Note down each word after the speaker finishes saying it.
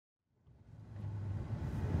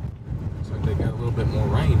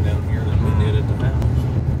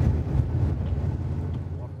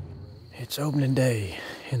It's opening day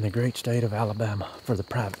in the great state of Alabama for the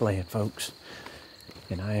private land folks.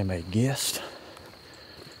 And I am a guest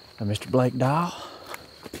of Mr. Blake Dial.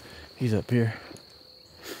 He's up here.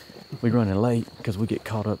 We're running late because we get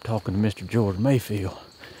caught up talking to Mr. George Mayfield.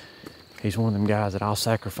 He's one of them guys that I'll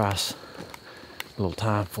sacrifice a little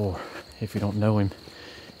time for. If you don't know him,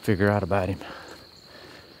 figure out about him.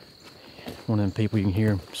 One of them people you can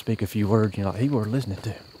hear him speak a few words, you're like, he worth listening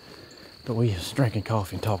to. But we just drinking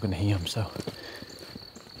coffee and talking to him, so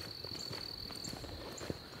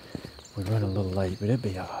we're running a little late, but it'll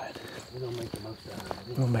be all right. We're gonna make the most out of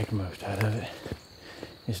it. We'll make the most out of it.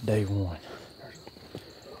 It's day one.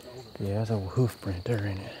 Yeah, that's a hoof print there,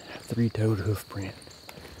 isn't it? A 3-toed hoof print.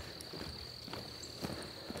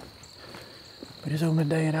 But it's opening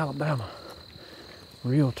day in Alabama.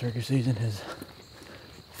 Real turkey season has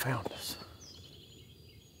found us.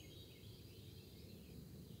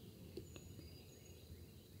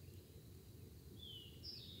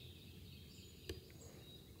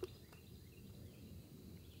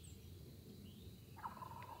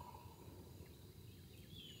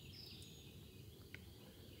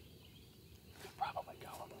 Probably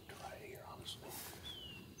got him up to right here, honestly.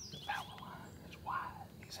 The power line is wide.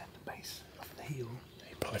 He's at the base of the hill.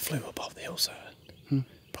 He probably flew up off the hillside.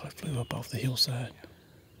 Probably flew up off the hillside.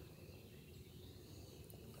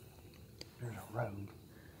 There's a road.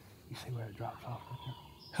 You see where it drops off right there?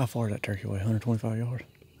 How far is that turkey away? 125 yards?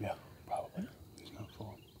 Yeah, probably. He's not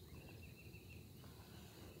far.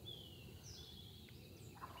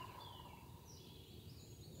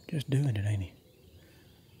 Just doing it, ain't he?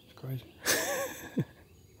 It's crazy.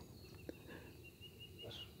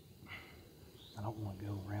 I don't want to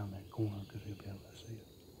go around that corner because he'll be able to see it.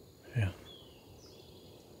 Yeah.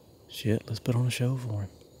 Shit, let's put on a show for him.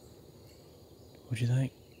 What you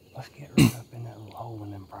think? Let's get right up in that little hole in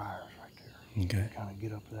them briars right there. Okay. Kind of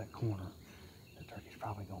get up to that corner. The turkey's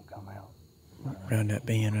probably going to come out. Around that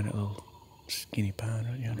bend and that little skinny pine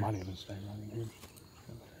right yonder. Might even stay right in here.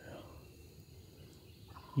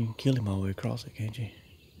 You can kill him all the way across it, can't you?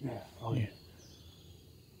 Yeah. Oh, yeah.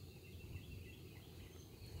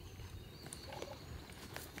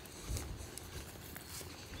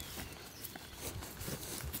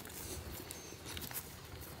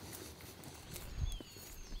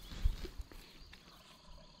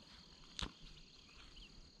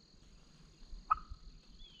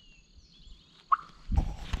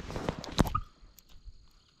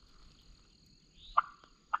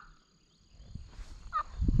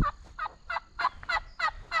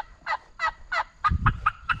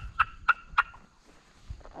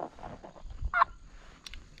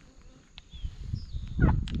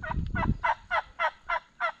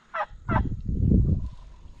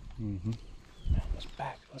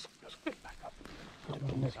 Let's get back up. Get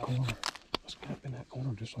up in that corner. Let's get up in that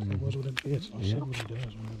corner just like it was with them kids. I'll see what he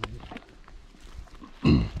does whenever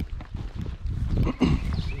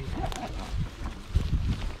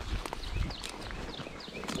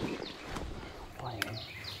plan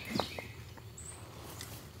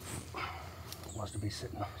was to be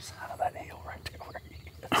sitting on the side of that hill right there where he is.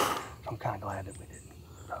 I'm kind of glad that we didn't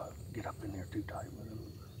get up in there too tight with him.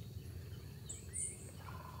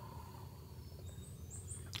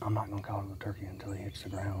 I'm not going to call him a turkey until he hits the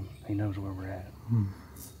ground. He knows where we're at. I'm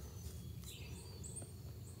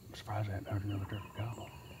surprised I haven't heard another turkey gobble.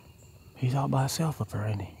 He's all by himself up there,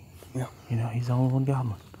 ain't he? Yeah. You know, he's the only one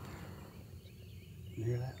gobbling. You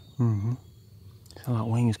hear that? Mm-hmm. Sounded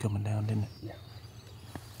like wings coming down, didn't it? Yeah.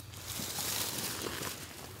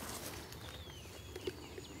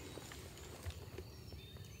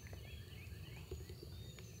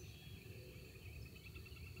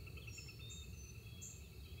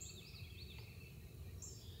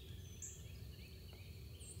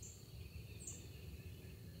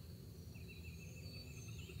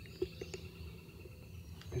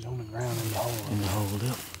 He's on the ground in the hole. In the hole,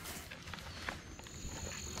 yep.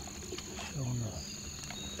 Sure enough.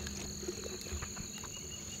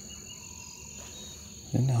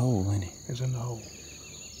 In the hole, ain't he? He's in the hole.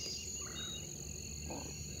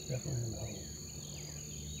 Definitely in the hole.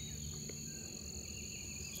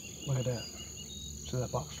 Look at that. See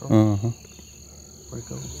that box truck? Uh-huh. Pretty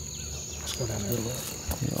cool. Let's go down there to look.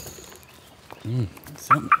 Yep.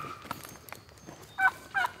 Something.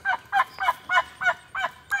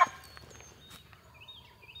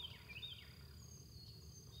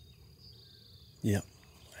 Yep.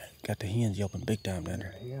 Got the hens yelping big time down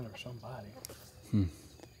there. A hen or somebody.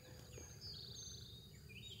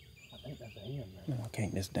 I think that's a hen, man. No, I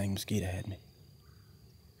can't. This dang mosquito had me.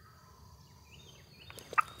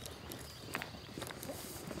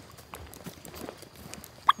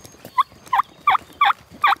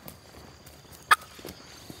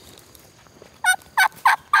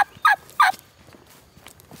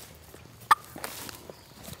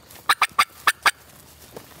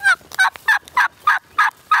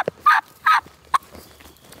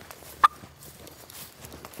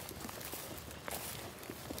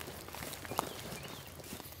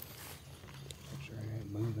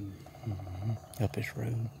 up this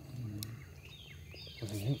road.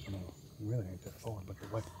 Because he ain't, I mean, he really ain't that far, but the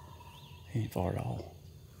way. He ain't far at all.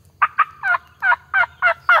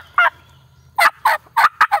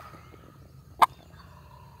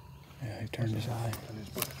 Yeah, he turned his eye.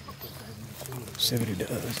 See what he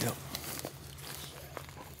does, yep.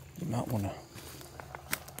 You might want to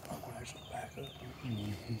actually back up.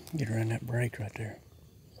 get around that break right there.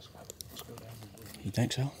 Let's go down there. You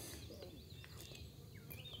think so?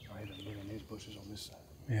 I hate to get in these bushes on this side.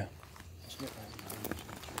 Yeah. Let's get back behind this one.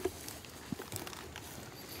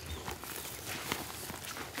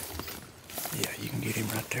 Yeah, you can get him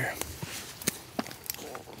right there.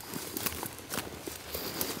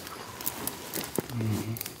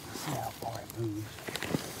 See how far it moves.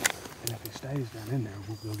 And if he stays down in there,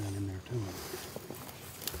 we'll go down in there to him.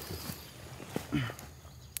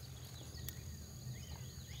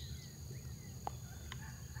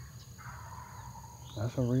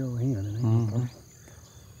 That's a real hen, it ain't a person.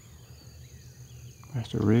 That's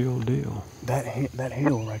the real deal. That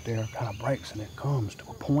hill right there kind of breaks and it comes to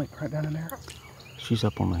a point right down in there. She's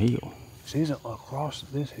up on the hill. She's across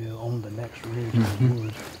this hill on the next ridge of the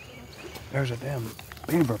woods. There's a damn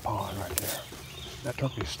beaver pond right there. That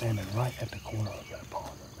turkey's standing right at the corner of that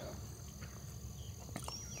pond right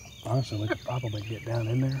now. Honestly, we could probably get down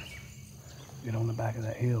in there, get on the back of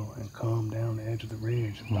that hill, and come down the edge of the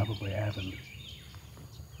ridge and probably have him.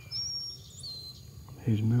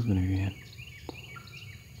 He's moving again.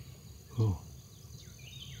 Oh.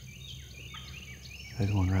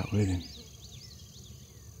 There's one right with him.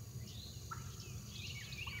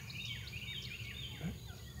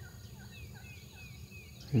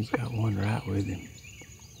 He's got one right with him.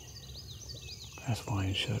 That's why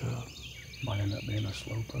he shut up. Might end up being a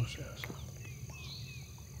slow process.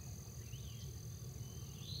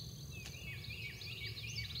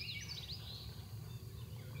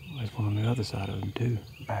 There's one on the other side of him too.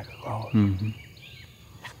 Back across. Mm-hmm.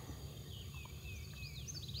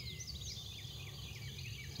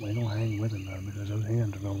 We don't hang with him though, because those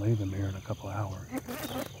hens are gonna leave him here in a couple of hours.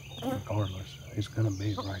 Regardless, he's gonna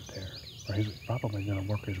be right there. Or he's probably gonna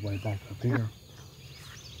work his way back up here.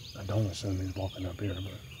 I don't assume he's walking up here,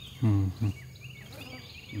 but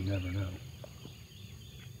you never know.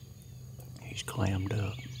 He's clammed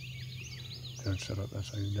up. Good set up, that's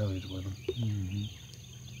how he goes with him.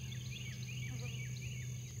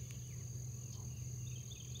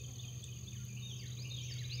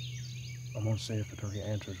 I'm gonna see if the turkey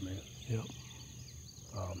answers me. Yep.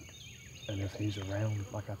 And if he's around,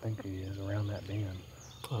 like I think he is, around that bend,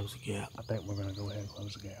 Close the gap. I think we're gonna go ahead and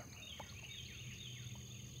close the gap.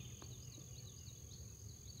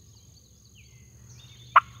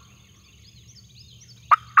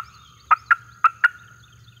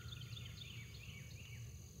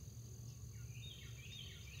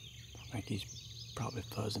 I think he's probably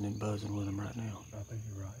fuzzing and buzzing with him right now. I think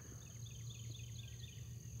you're right.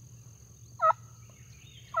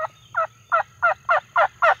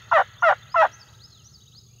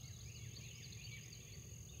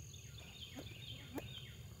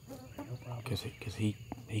 Because he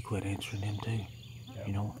quit answering him too. Yep.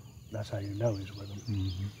 You know? That's how you know he's with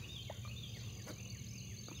him.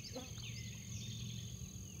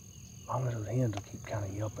 As long as those hens will keep kind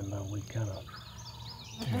of yelping though, we kind of...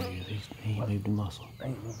 There he is. He ain't moved a muscle.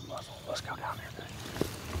 Ain't moving muscle. Let's go down there then.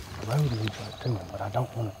 The road leads right to him, but I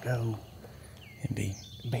don't want to go And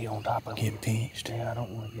be on top of him. get pinched. Yeah, I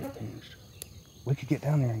don't want to get pinched. We could get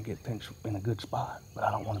down there and get pinched in a good spot, but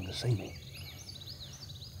I don't want him to see me.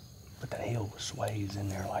 But that hill sways in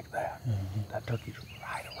there like that. That turkey's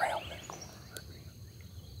right around that corner.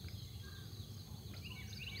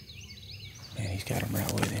 And he's got him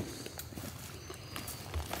right with him.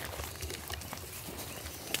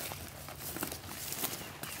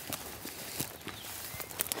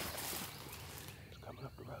 He's coming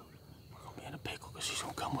up the road. We're gonna be in a pickle because she's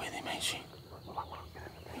gonna come with him, ain't she?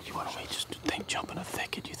 You want me just to think jump in a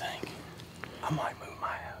thicket, you think? I might move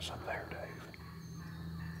my ass up there, Dave.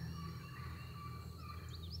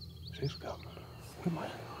 She's coming. We might.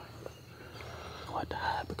 We'll have to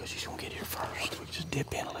hide because she's gonna get here first. We can just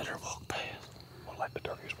dip in and let her walk past. We'll let the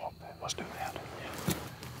turkeys walk past. Let's do that. Yeah.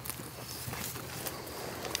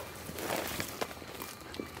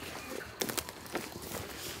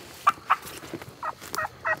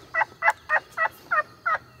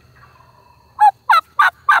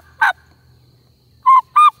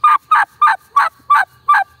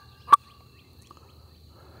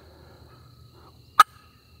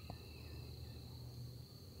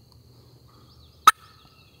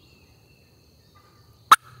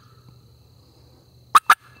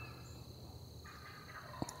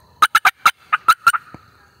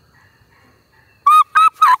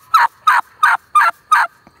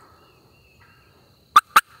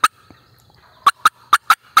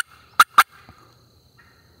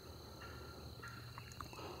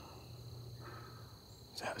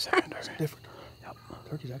 got a second turkey. It's different. Yep.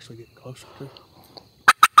 Turkey's actually getting closer too.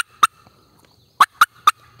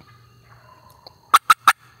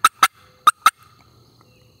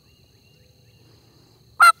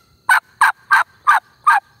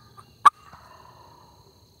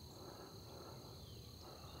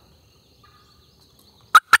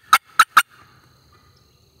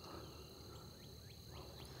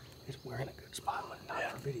 We're in a good spot, but not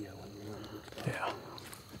for video when you're in a good spot. Yeah.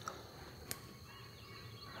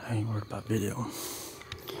 I ain't worried about video.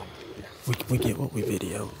 We get what we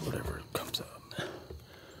video, whatever comes up.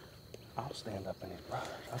 I'll stand up in his briars.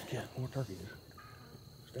 I've killed more turkeys.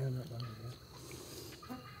 Stand up by him.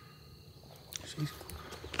 She's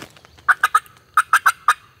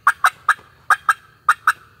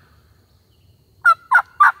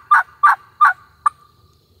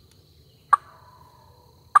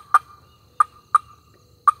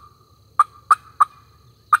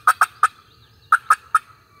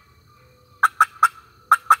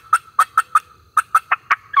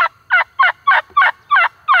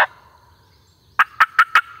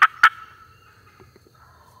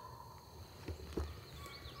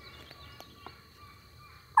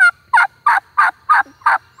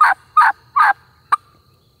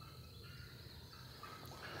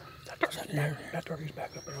that turkey's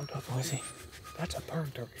back up there on top of Was he? That's a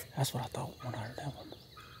bird turkey. That's what I thought when I heard that one.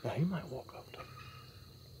 Now he might walk up to him.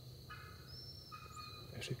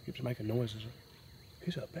 As he keeps making noises.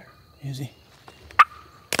 He's up there. Is he?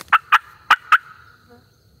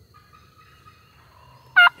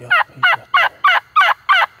 Yeah, he's up there.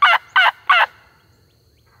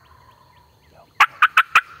 Yep.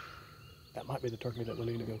 That might be the turkey that we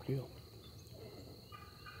need to go kill.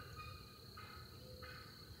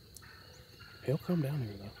 He'll come down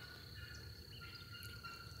here though.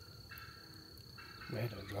 We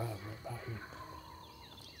had to drive right by here.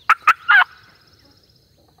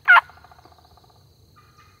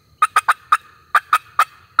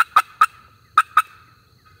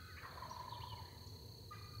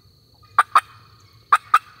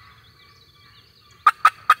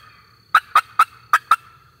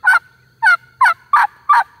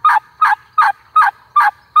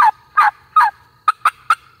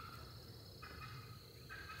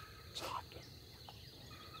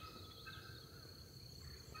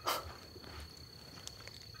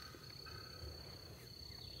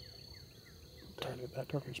 That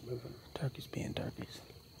turkey's moving. Turkeys being turkeys.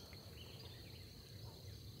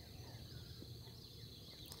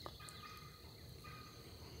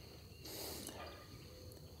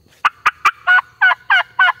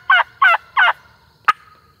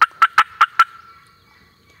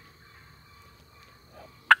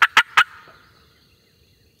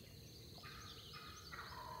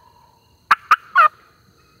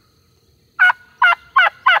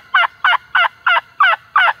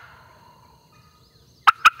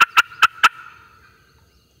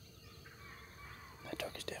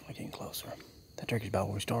 Definitely getting closer. That turkey's about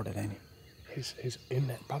where we started, ain't he? He's in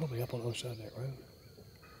that, probably up on the other side of that road.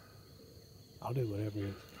 I'll do whatever he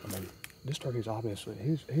is. I mean, this turkey's obviously,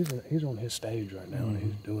 he's on his stage right now, and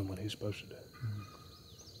he's doing what he's supposed to do.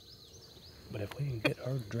 But if we can get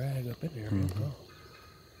her to drag up in there, he'll come.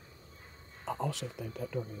 I also think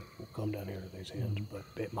that turkey will come down here to these hens, but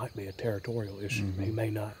it might be a territorial issue. He may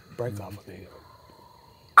not break off of the hill.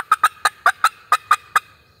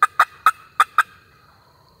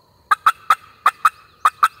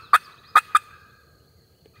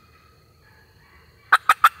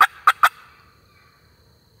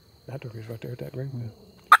 That turkey's right there at that green field.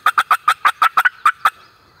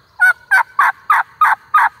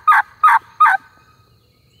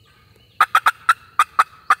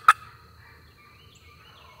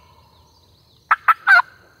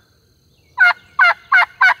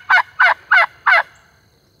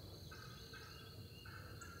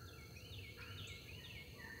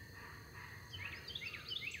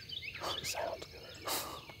 It sounds good.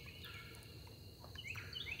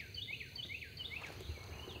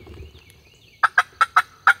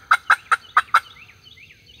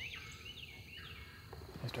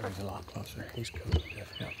 This turkey's a lot closer. He's coming,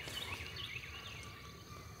 definitely.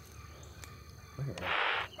 Look at that.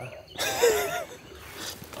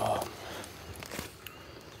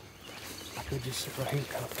 I could just sit right here and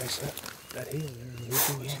kind of face that hill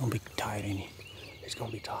there. He's gonna be tight, ain't he? He's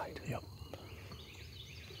gonna be tight. Yep.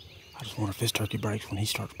 I just wonder if this turkey breaks when he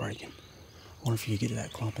starts breaking. I wonder if you could get to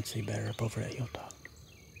that clump and see better up over that hilltop.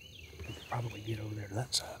 You could probably get over there to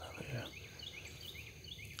that side of it. Yeah.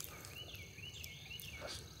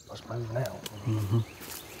 Let's move now.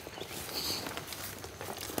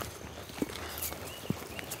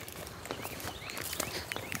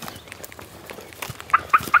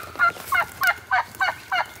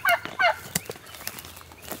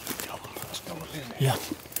 Yeah.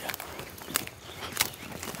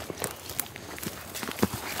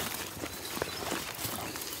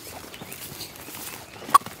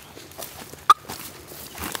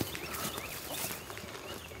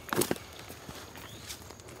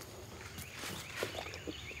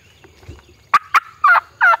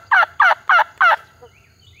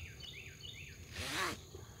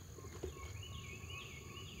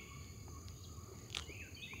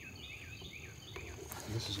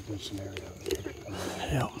 This is a good scenario.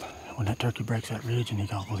 Yeah. When that turkey breaks that ridge and he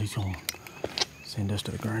gobbles, he's gonna send us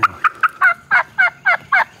to the ground.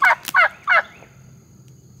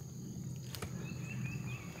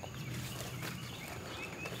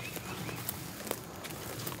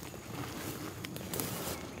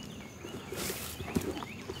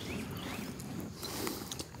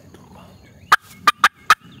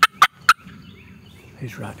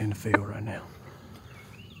 He's right in the field right now.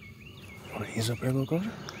 Oh, he's up there a little closer?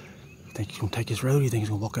 You think he's gonna take this road or you think he's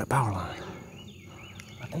gonna walk that power line?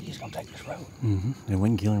 I think he's gonna take this road. Mm-hmm. Then we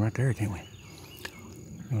can kill him right there, can't we?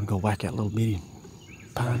 You wanna go whack that little bitty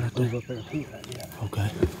pine right there? Move up there too, yeah. Okay.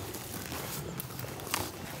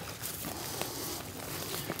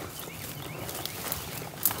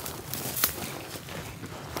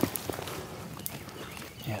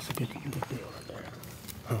 Yeah, it's a good deal right there.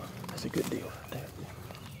 Huh. That's a good deal right there.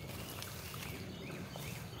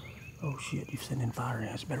 Oh shit, you've sent in fire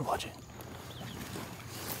ants. Better watch it.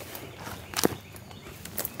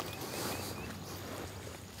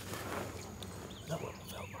 That one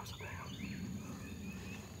fell across the ground.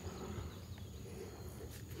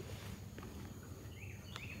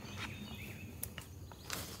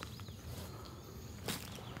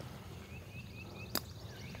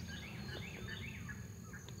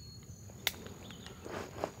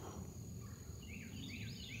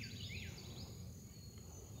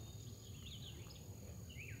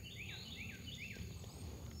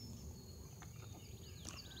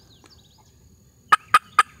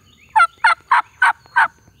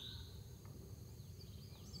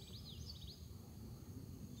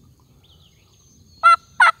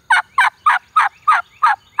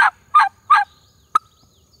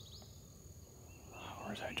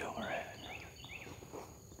 Where's that joker at?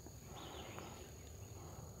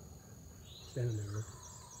 Standing there, look.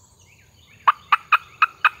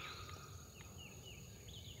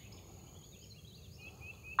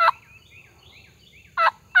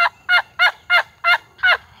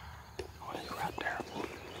 Oh, he's right there.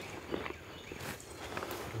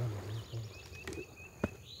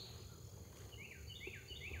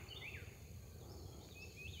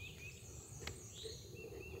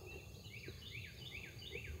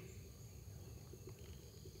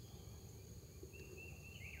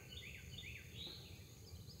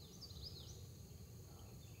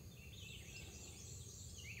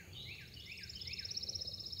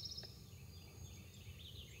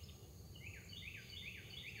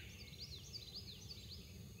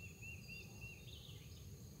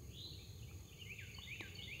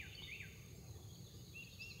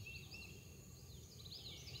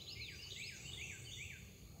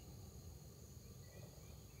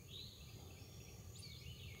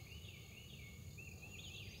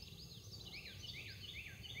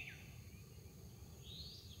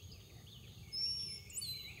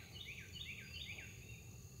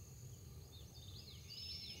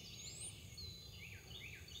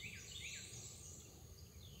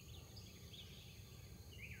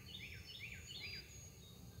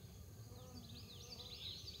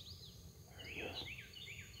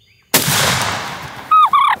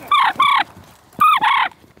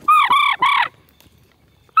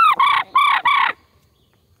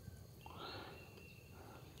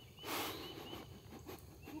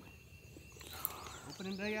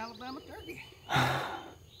 Opening day Alabama turkey.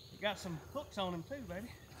 Got some hooks on him too, baby.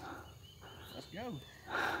 Let's go.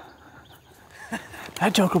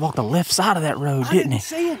 That joker walked the left side of that road, didn't he?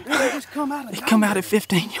 See it. They just come out of He come out at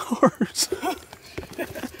 15 yards.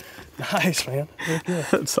 Nice, man. Very good.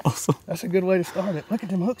 That's awesome. That's a good way to start it. Look at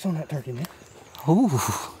them hooks on that turkey, man. Ooh.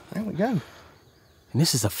 There we go. And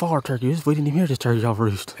this is a far turkey. We didn't even hear this turkey off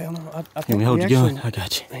roost. Hell no. I Let think me hold we your gun. actually- I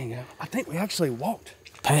got you. There you go. I think we actually walked.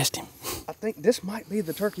 Past him. I think this might be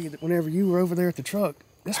the turkey that whenever you were over there at the truck,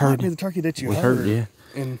 this Heard might be him. the turkey that you We heard. heard, yeah.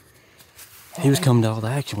 And He was coming to all the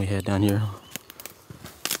action we had down here.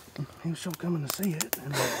 he was sure coming to see it.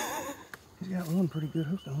 And he's got one pretty good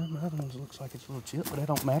hook on him. The other one looks like it's a little chip, but that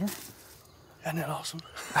don't matter. Isn't that awesome?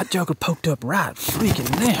 That joker poked up right freaking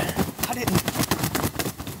there. I didn't.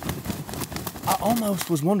 I almost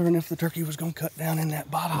was wondering if the turkey was going to cut down in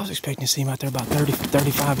that bottom. I was expecting to see him out there about 30,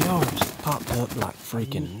 35 yards. Popped up like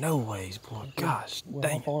freaking no ways, boy. Gosh Well,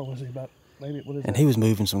 dang how far was he? About maybe, what is And that? he was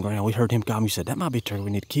moving some ground. We heard him gobble. He said, that might be a turkey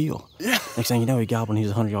we need to kill. Yeah. Next thing you know, he gobbled and he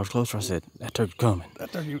was 100 yards closer. I said, that turkey's coming.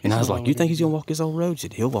 That turkey. And I was like, you think he's going to walk his old road? He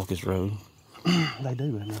said, he'll walk his road. They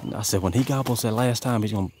do, isn't I said, when he gobbles that last time,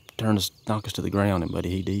 he's going to knock us to the ground. And buddy,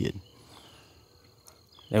 he did.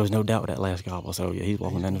 There was no doubt with that last gobble. So yeah, he's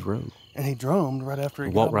walking down his road. And he drummed right after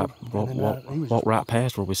he Walked gobbled. right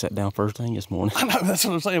past where we sat down first thing this morning. I know, that's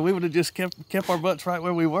what I'm saying. We would have just kept our butts right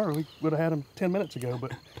where we were. We would have had him 10 minutes ago,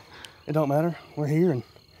 but it don't matter. We're here, and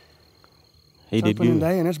He did opening good.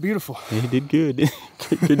 day, and it's beautiful. He did good.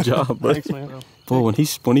 Good job, buddy. Thanks, man. Boy, when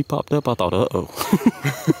he popped up, I thought, uh-oh.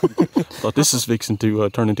 Thought this is fixing to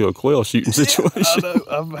turn into a quail shooting situation. I know.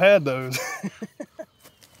 I've had those. There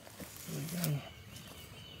we go.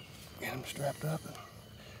 Get him strapped up and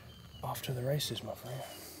off to the races, my friend.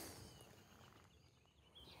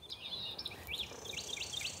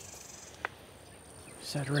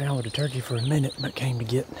 Sat around with the turkey for a minute, but came to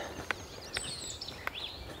get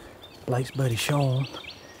Blake's buddy Sean.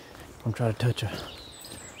 I'm trying to touch a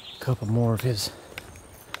couple more of his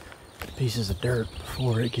pieces of dirt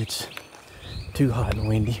before it gets too hot and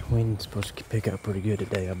windy. Wind's supposed to pick up pretty good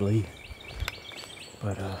today, I believe.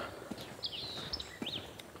 But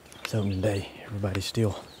it's opening day. Everybody's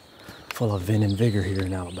still full of vim and vigor here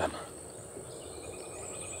in Alabama.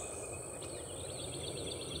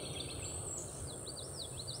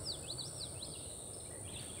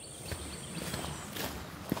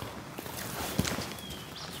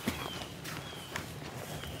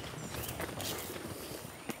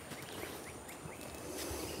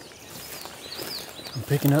 I'm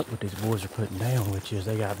picking up what these boys are putting down, which is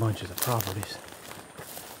they got bunches of properties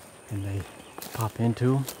and they pop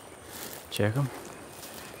into them, check them.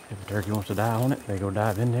 If a turkey wants to die on it, they go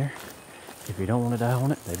dive in there. If you don't want to die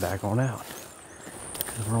on it, they back on out.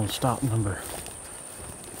 Because we're on stop number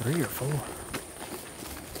 3 or 4.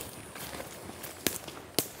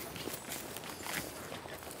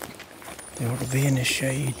 They ought to be in this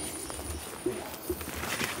shade.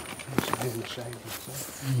 In the shade.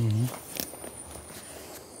 Mm-hmm.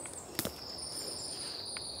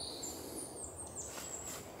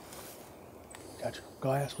 Got your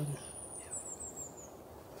glass with you?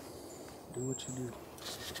 Do what you do.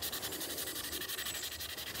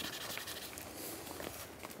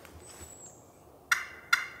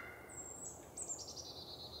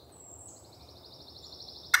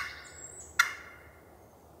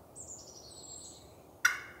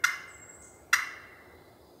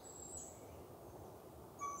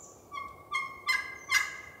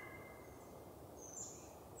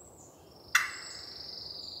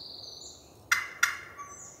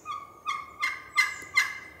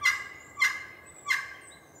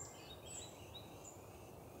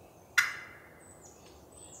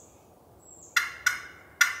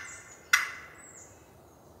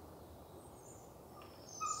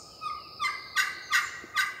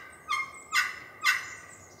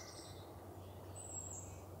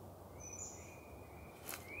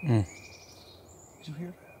 Mm. Did you hear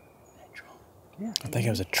that? Truck. Yeah. I think it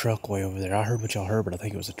was a truck way over there. I heard what y'all heard, but I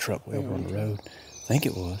think it was a truck way over on the road. I think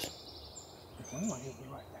it was. It sounded like it was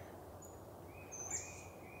right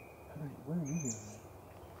there. Where are you hearing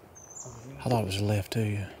that? I thought it was left to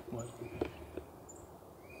you. What?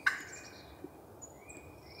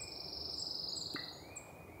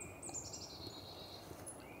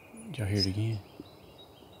 Did y'all hear it again?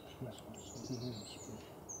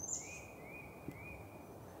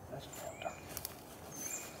 That's a damn turkey.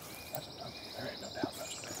 That's a turkey. There ain't no doubt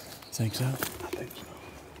that's a turkey. Think so? I think so.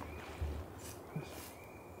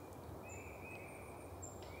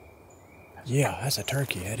 Yeah, that's a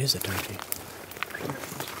turkey. That is a turkey.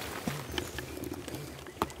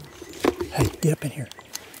 Hey, get up in here.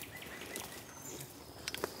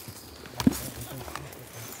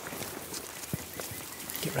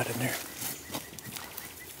 Get right in there.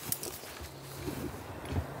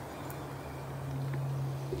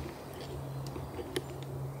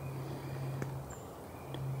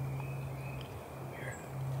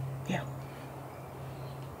 Yeah.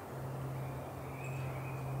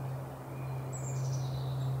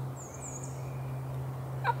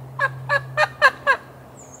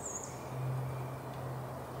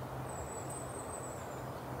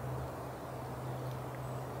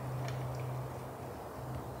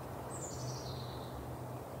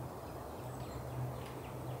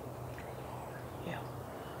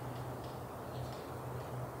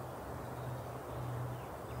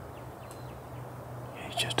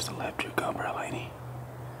 He's just to the left of your gobbler, ain't he?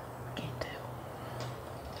 I can't tell.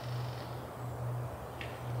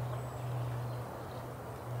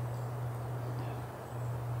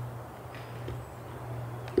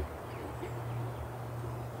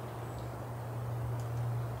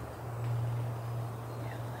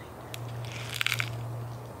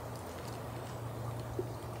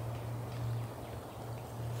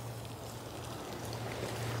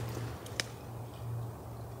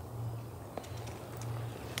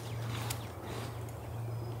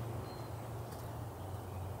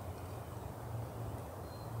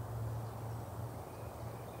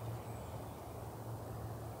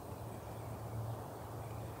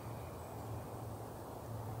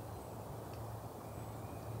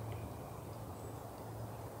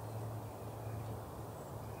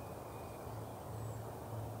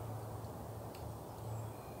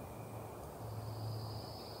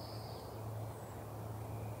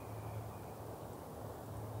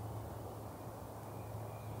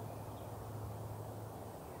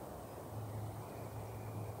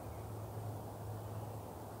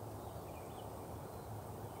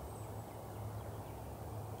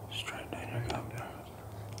 Straight down your gobbler.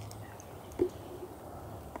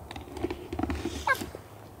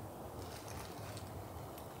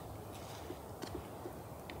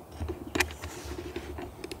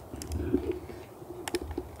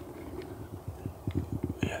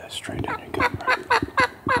 Yeah, that's straight down your gobbler.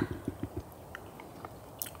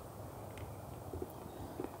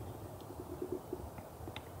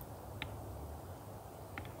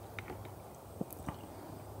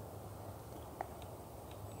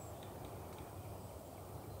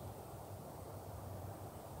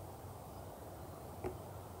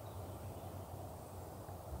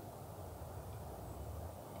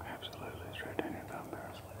 Absolutely, straight down your gobbler.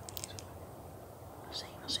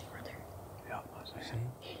 I see right there. Yep, I see him.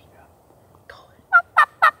 Yeah. Call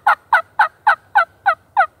it.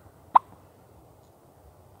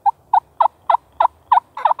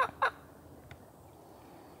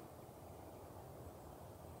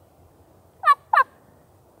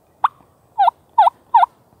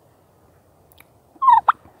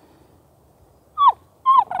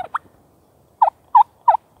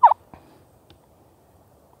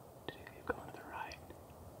 Did he keep going to the right?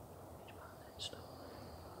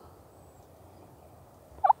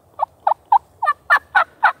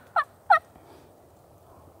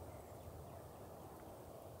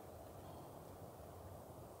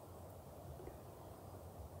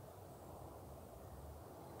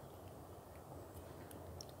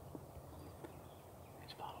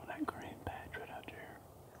 He's following that green patch right out there.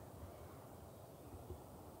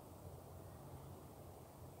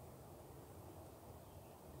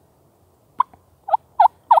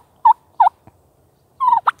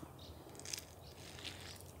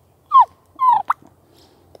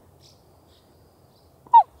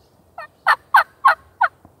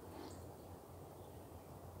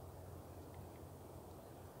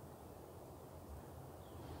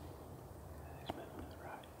 He's moving to the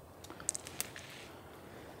right.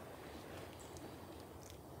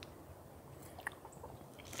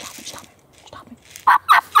 Stop him. Stop him.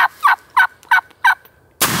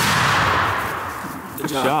 Good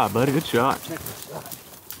shot, buddy. Good shot. Check this shot.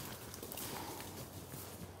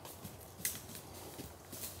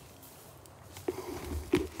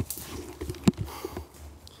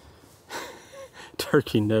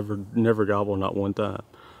 Turkey never gobbled, not one time.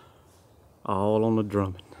 All on the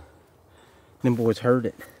drumming. Them boys heard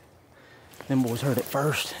it. Them boys heard it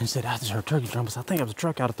first and said, I just heard turkey drumming. I think it was a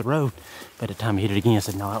truck out at the road. By the time he hit it again, I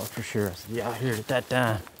said, no, that was for sure. I said, yeah, I heard it that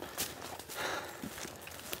time.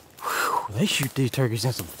 Whew, they shoot these turkeys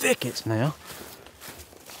in some thickets now.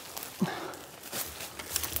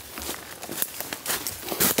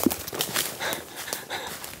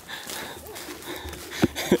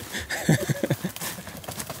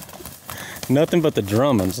 Nothing but the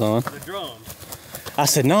drumming, son. The drums. I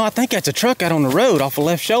said, no, I think that's a truck out on the road off the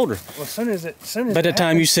left shoulder. Well, as soon as By the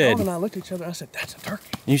time you said, Dawn and I looked at each other, I said, that's a turkey.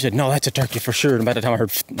 you said, no, that's a turkey for sure. And by the time I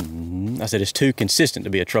heard, I said, it's too consistent to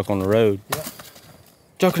be a truck on the road. Yep.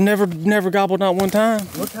 Joker never gobbled not one time.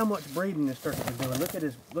 Look how much breeding this turkey is doing. Look at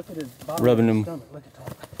his bottom Rubbing of him. his stomach. Look at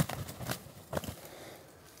that.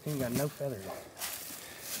 He ain't got no feathers on.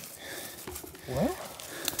 Well,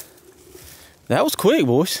 That was quick,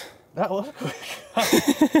 boys. that was quick.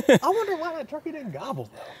 I wonder why that turkey didn't gobble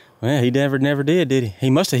though. Well, he never did he?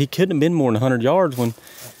 He couldn't have been more than 100 yards when.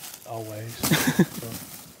 Always.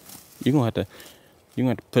 You're gonna have to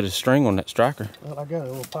put a string on that striker. Well, I got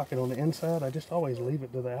a little pocket on the inside. I just always leave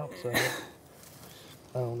it to the outside.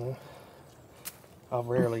 I don't know. I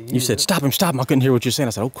rarely use You said, it. stop him. I couldn't hear what you're saying.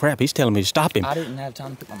 I said, oh crap, he's telling me to stop him. I didn't have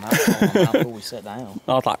time to put my mouth on my mouth before we sat down.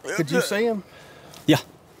 I was like, Could you see him? yeah.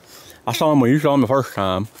 I saw him when you saw him the first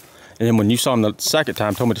time. And then when you saw him the second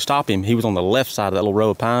time, told me to stop him, he was on the left side of that little row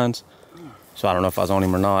of pines. So I don't know if I was on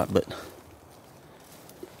him or not, but. Man,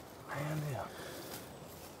 yeah.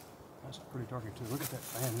 That's a pretty turkey too. Look at that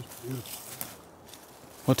fan. It's beautiful.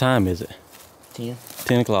 What time is it? 10.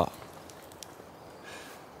 10 o'clock.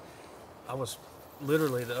 I was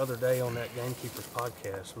literally the other day on that Gamekeepers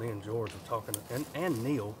podcast, me and George were talking, and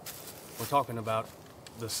Neil were talking about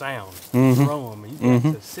the sound, the drum, and you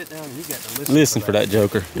got to sit down and you got to listen For that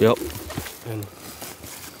joker. Yep. And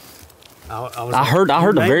I heard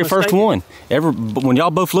the very first one. But when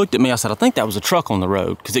y'all both looked at me, I said, I think that was a truck on the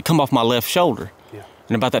road because it come off my left shoulder. Yeah.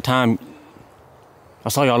 And about that time, I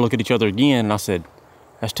saw y'all look at each other again, and I said,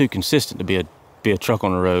 that's too consistent to be a truck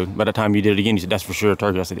on the road. By the time you did it again, you said, that's for sure a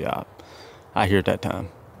turkey. I said, yeah, I hear it that time.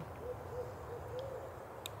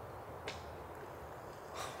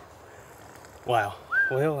 Wow.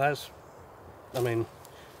 Well,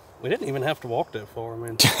 we didn't even have to walk that far. I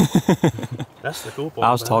mean, that's the cool part.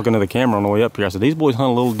 I was talking to the camera on the way up here. I said, these boys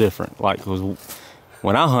hunt a little different. Like, 'cause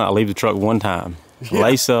When I hunt, I leave the truck one time.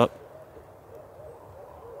 Lace up.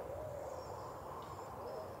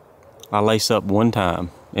 I lace up one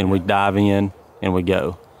time, and we dive in, and we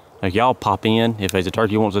go. Like y'all pop in. If there's a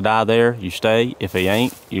turkey wants to die there, you stay. If he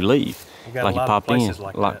ain't, you leave. Like you pop in,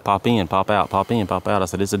 like pop in, pop out, pop in, pop out. I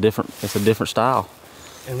said it's a different style.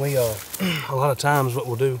 And we a lot of times what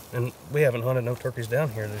we'll do, and we haven't hunted no turkeys down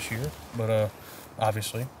here this year, but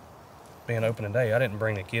obviously being opening day, I didn't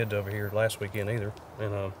bring the kids over here last weekend either,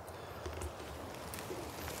 and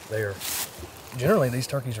they are generally, these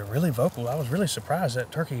turkeys are really vocal. I was really surprised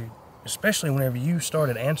that turkey, especially whenever you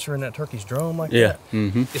started answering that turkey's drum like that.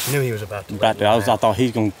 Just knew he was about to. I thought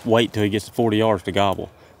he's gonna wait till he gets to 40 yards to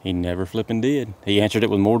gobble. He never flipping did. He answered it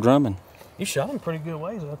with more drumming. You shot him pretty good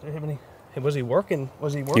ways out there, haven't he? Was he working?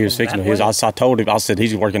 He was fixing it. I told him. I said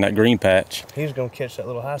he's working that green patch. He was gonna catch that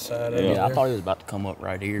little high side. Yeah, I thought he was about to come up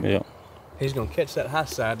right here. Yeah. He's gonna catch that high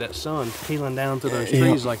side, that sun peeling down through those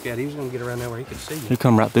trees like that. He was gonna get around there where he could see you. He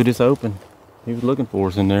come right through this open. He was looking for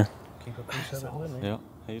us in there. Keep a piece of it, wouldn't he? Yeah,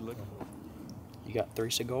 he looking. You got 3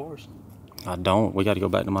 cigars? I don't. We got to go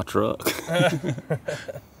back to my truck.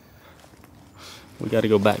 We got to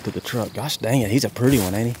go back to the truck. Gosh dang it, he's a pretty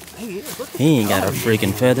one, ain't he? He is. He ain't got a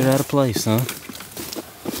freaking feather out of place, huh?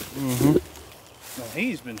 Now,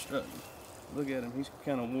 he's been strutting. Look at him. He's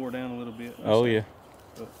kind of wore down a little bit. Oh yeah.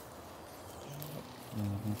 But,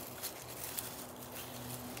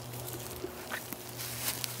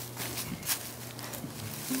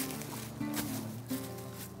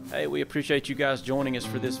 Hey, we appreciate you guys joining us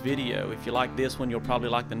for this video. If you like this one, you'll probably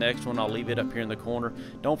like the next one. I'll leave it up here in the corner.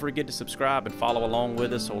 Don't forget to subscribe and follow along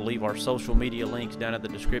with us. We'll leave our social media links down in the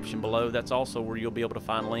description below. That's also where you'll be able to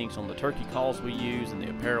find links on the turkey calls we use and the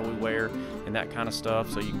apparel we wear and that kind of stuff.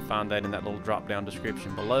 So you can find that in that little drop down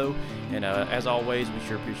description below. And as always, we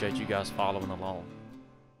sure appreciate you guys following along.